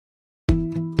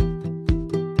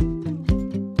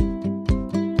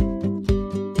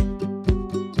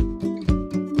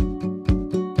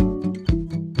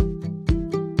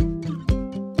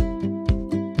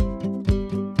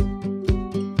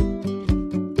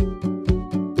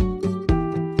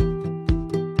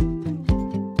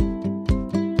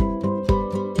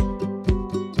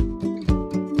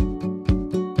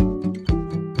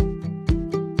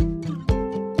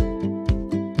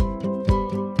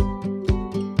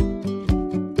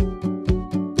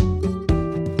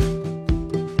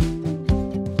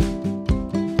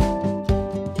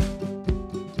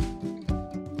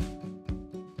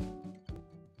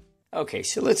Okay,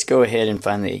 so let's go ahead and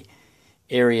find the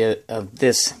area of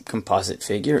this composite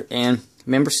figure. And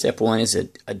remember, step one is to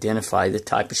identify the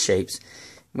type of shapes.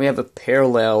 We have a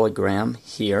parallelogram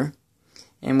here,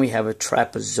 and we have a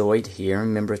trapezoid here.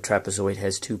 Remember, a trapezoid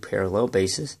has two parallel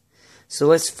bases. So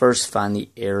let's first find the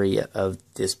area of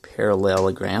this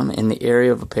parallelogram, and the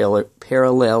area of a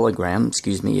parallelogram,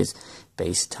 is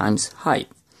base times height.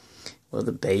 Well,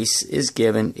 the base is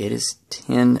given, it is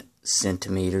 10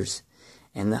 centimeters,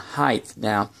 and the height,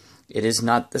 now, it is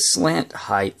not the slant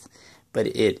height, but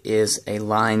it is a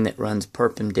line that runs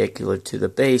perpendicular to the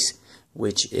base,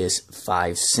 which is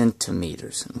 5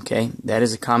 centimeters. Okay, that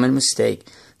is a common mistake,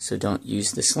 so don't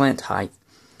use the slant height,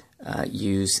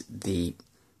 use the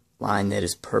line that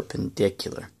is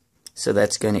perpendicular. So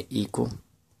that's going to equal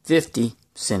 50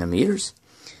 centimeters.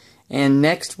 And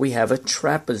next we have a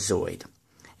trapezoid.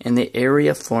 And the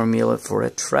area formula for a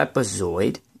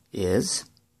trapezoid is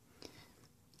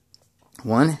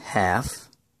 1/2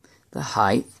 the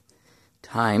height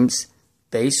times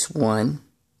base 1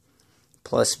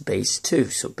 plus base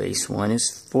 2. So base 1 is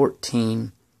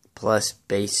 14 plus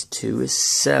base 2 is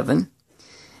 7.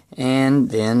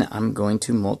 And then I'm going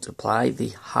to multiply. The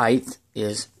height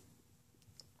is,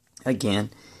 again,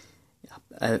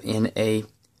 in a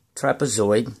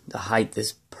trapezoid, the height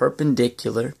is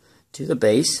perpendicular to the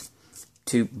base,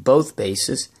 to both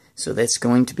bases. So that's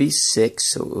going to be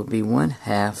 6. So it will be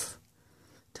 1/2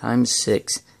 times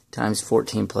 6 times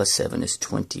 14 plus 7 is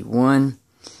 21.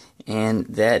 And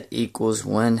that equals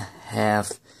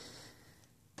 1/2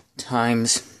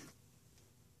 times,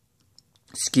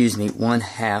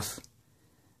 1/2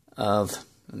 of,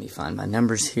 let me find my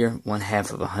numbers here,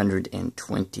 1/2 of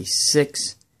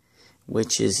 126,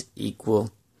 which is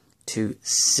equal to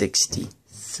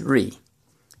 63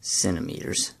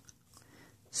 centimeters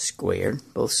squared,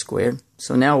 both squared.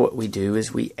 So now what we do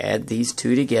is we add these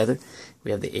two together.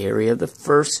 We have the area of the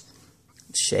first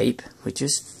shape, which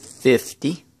is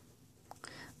 50,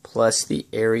 plus the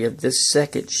area of this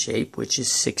second shape, which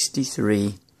is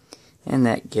 63, and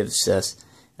that gives us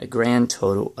a grand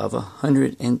total of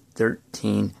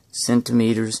 113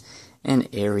 centimeters, and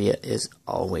area is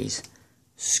always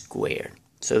squared.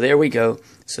 So there we go.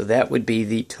 So that would be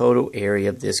the total area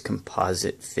of this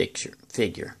composite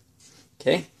figure.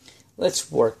 Okay,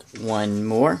 let's work one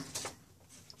more.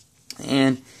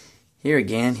 And here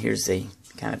again, here's a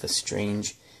kind of a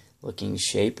strange looking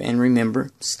shape. And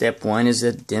remember, step one is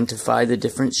identify the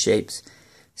different shapes.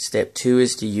 Step 2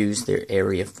 is to use their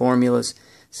area formulas.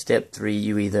 Step 3,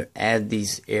 you either add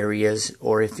these areas,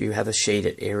 or if you have a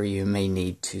shaded area, you may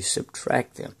need to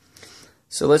subtract them.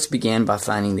 So let's begin by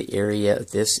finding the area.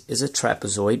 This is a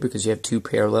trapezoid because you have two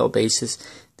parallel bases.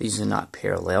 These are not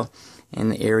parallel.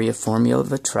 And the area formula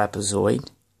of a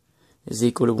trapezoid is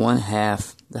equal to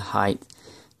 1/2 the height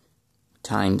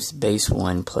times base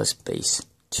 1 plus base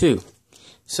 2.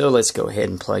 So let's go ahead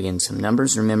and plug in some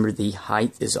numbers. Remember, the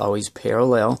height is always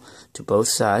parallel to both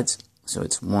sides. So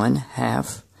it's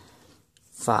 1/2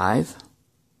 5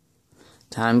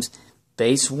 times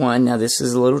base 1. Now this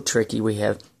is a little tricky. We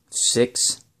have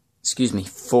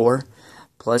 4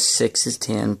 plus 6 is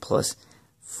 10 plus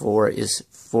 4 is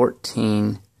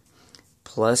 14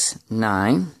 plus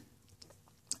 9.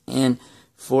 And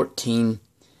 14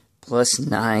 plus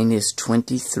 9 is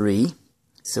 23.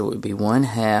 So it would be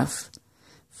 1/2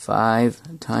 5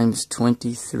 times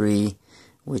 23,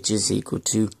 which is equal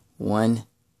to 1,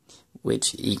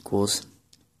 which equals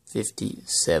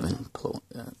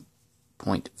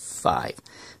 57.5.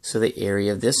 So the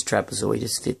area of this trapezoid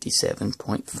is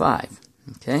 57.5.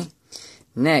 Okay.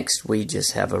 Next, we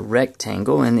just have a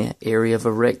rectangle, and the area of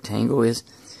a rectangle is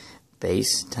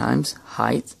base times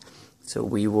height. So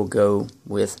we will go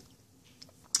with,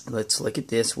 let's look at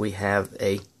this. We have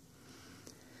a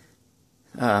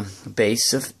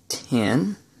base of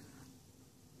 10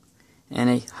 and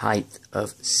a height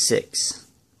of 6.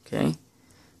 Okay,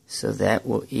 so that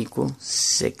will equal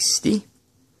 60.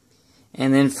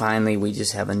 And then finally we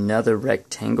just have another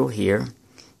rectangle here.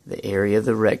 The area of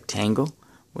the rectangle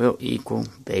will equal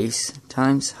base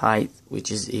times height, which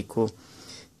is equal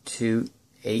to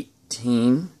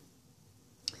 18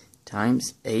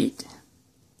 times 8,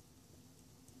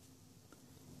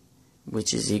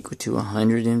 which is equal to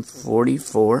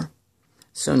 144.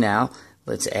 So now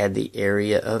let's add the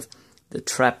area of the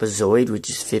trapezoid, which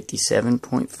is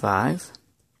 57.5,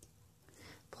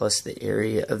 plus the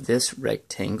area of this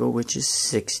rectangle, which is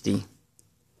 60,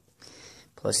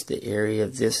 plus the area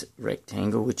of this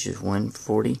rectangle, which is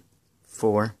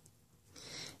 144,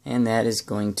 and that is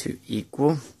going to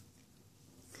equal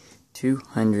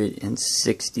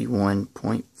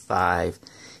 261.5,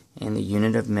 and the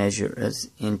unit of measure is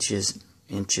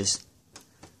inches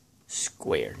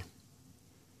squared.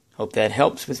 Hope that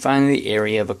helps with finding the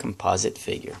area of a composite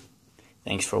figure.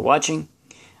 Thanks for watching.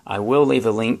 I will leave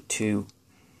a link to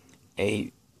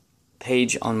a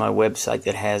page on my website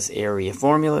that has area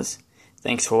formulas.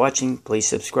 Thanks for watching. Please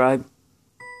subscribe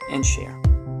and share.